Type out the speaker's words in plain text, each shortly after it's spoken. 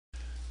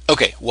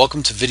Okay,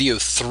 welcome to video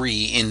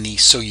 3 in the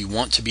So You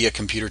Want to Be a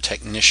Computer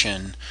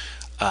Technician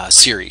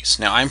series.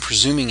 Now I'm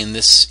presuming in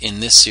this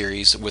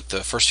series, with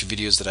the first few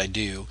videos that I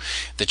do,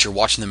 that you're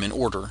watching them in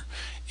order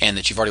and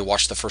that you've already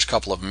watched the first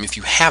couple of them. If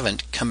you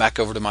haven't, come back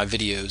over to my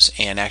videos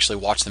and actually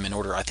watch them in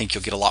order. I think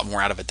you'll get a lot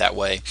more out of it that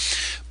way.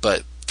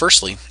 But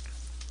firstly,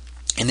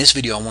 in this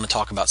video I want to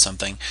talk about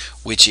something,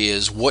 which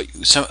is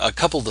a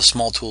couple of the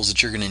small tools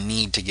that you're going to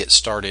need to get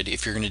started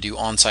if you're going to do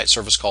on-site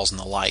service calls and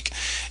the like.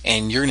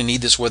 And you're going to need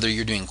this whether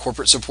you're doing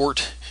corporate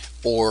support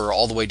or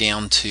all the way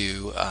down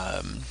to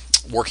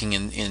working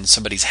in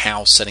somebody's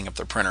house setting up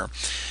their printer.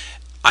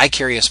 I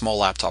carry a small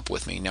laptop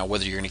with me. Now,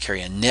 whether you're going to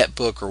carry a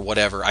netbook or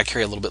whatever, I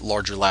carry a little bit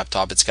larger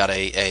laptop. It's got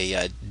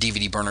a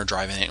DVD burner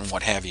drive in it and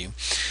what have you.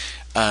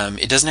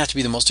 It doesn't have to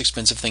be the most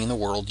expensive thing in the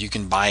world. You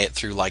can buy it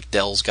through, like,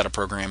 Dell's got a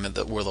program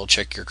where they'll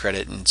check your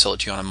credit and sell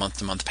it to you on a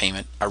month-to-month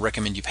payment. I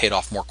recommend you pay it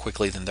off more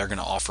quickly than they're going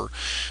to offer.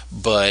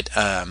 But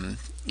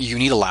you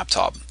need a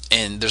laptop.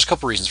 And there's a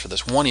couple reasons for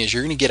this. One is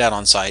you're going to get out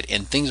on site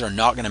and things are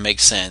not going to make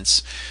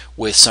sense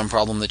with some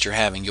problem that you're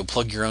having. You'll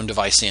plug your own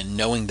device in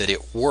knowing that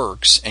it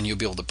works and you'll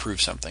be able to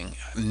prove something.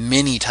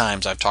 Many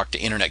times I've talked to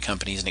internet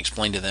companies and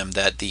explained to them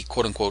that the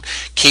quote-unquote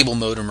cable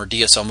modem or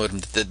DSL modem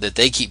that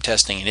they keep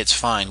testing and it's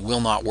fine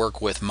will not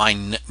work with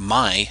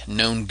my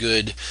known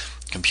good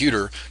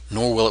computer,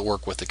 nor will it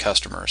work with the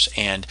customers.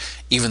 And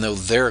even though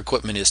their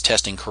equipment is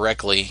testing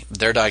correctly,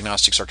 their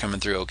diagnostics are coming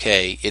through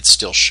okay, it's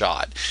still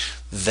shot.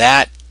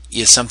 That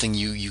is something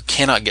you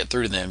cannot get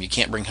through to them, you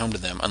can't bring home to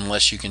them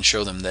unless you can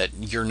show them that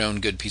your known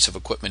good piece of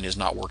equipment is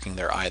not working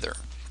there either.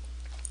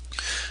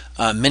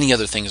 Many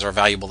other things are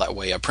valuable that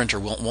way. A printer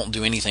won't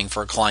do anything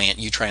for a client.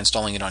 You try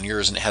installing it on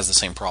yours and it has the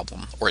same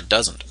problem, or it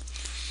doesn't.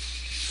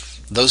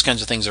 Those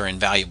kinds of things are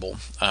invaluable.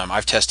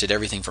 I've tested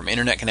everything from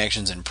internet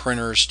connections and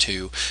printers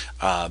to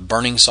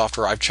burning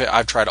software.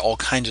 I've tried all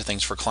kinds of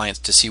things for clients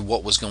to see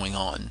what was going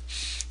on.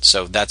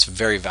 So that's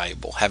very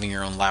valuable. Having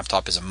your own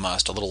laptop is a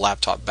must. A little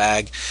laptop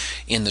bag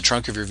in the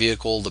trunk of your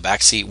vehicle, the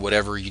back seat,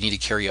 whatever. You need to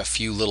carry a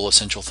few little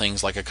essential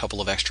things like a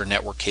couple of extra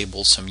network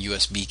cables, some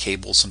USB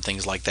cables, some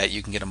things like that.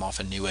 You can get them off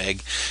a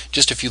Newegg.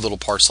 Just a few little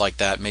parts like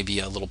that. Maybe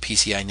a little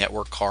PCI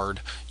network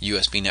card,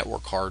 USB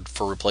network card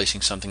for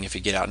replacing something if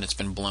you get out and it's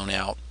been blown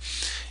out.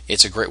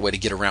 It's a great way to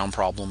get around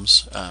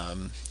problems,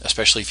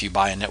 especially if you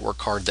buy a network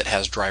card that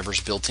has drivers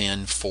built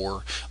in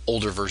for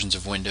older versions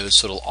of Windows,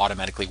 so it'll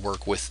automatically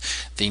work with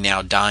the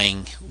now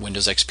dying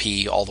Windows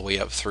XP all the way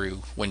up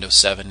through Windows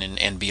 7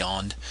 and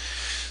beyond.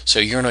 So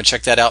you're going to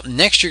check that out.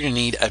 Next, you're going to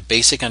need a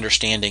basic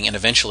understanding and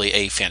eventually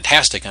a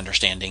fantastic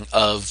understanding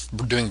of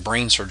doing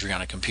brain surgery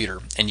on a computer.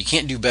 And you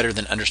can't do better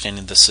than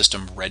understanding the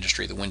system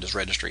registry, the Windows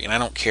registry. And I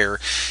don't care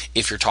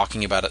if you're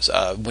talking about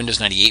a Windows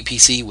 98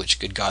 PC, which,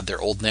 good God,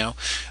 they're old now,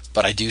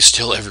 but I do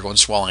still every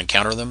once in a while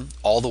encounter them,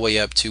 all the way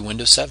up to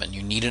Windows 7.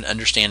 You need an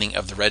understanding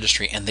of the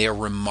registry, and they are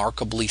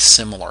remarkably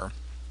similar.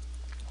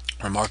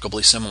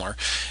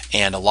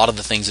 And a lot of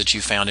the things that you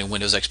found in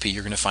Windows XP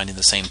you're going to find in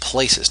the same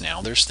places. Now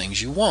there's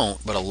things you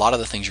won't, but a lot of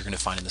the things you're going to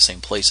find in the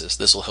same places.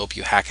 This will help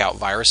you hack out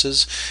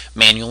viruses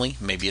manually.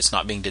 Maybe it's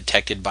not being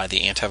detected by the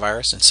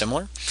antivirus and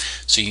similar.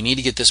 So you need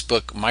to get this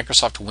book,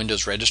 Microsoft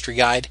Windows Registry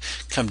Guide.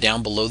 Come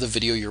down below the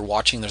video you're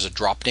watching, there's a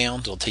drop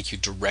down. It'll take you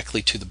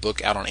directly to the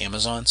book out on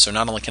Amazon. So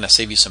not only can I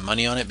save you some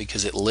money on it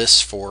because it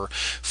lists for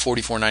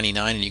 $44.99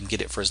 and you can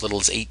get it for as little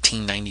as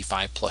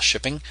 $18.95 plus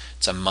shipping.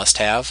 It's a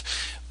must-have.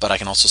 But I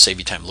can also save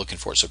you time looking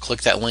for it. So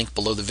click that link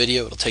below the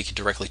video. It'll take you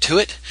directly to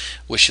it.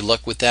 Wish you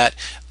luck with that.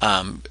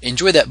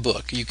 Enjoy that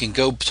book. You can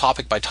go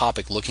topic by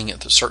topic looking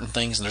at certain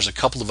things, and there's a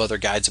couple of other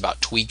guides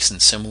about tweaks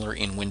and similar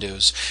in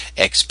Windows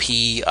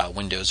XP,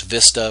 Windows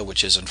Vista,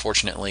 which is,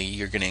 unfortunately,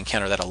 you're going to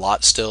encounter that a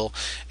lot still.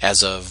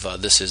 As of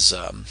this is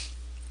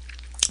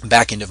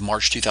back end of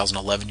March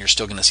 2011, you're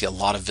still going to see a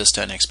lot of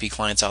Vista and XP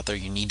clients out there.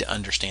 You need to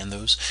understand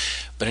those.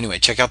 But anyway,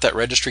 check out that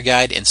registry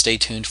guide and stay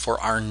tuned for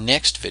our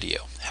next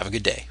video. Have a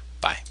good day.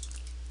 Bye.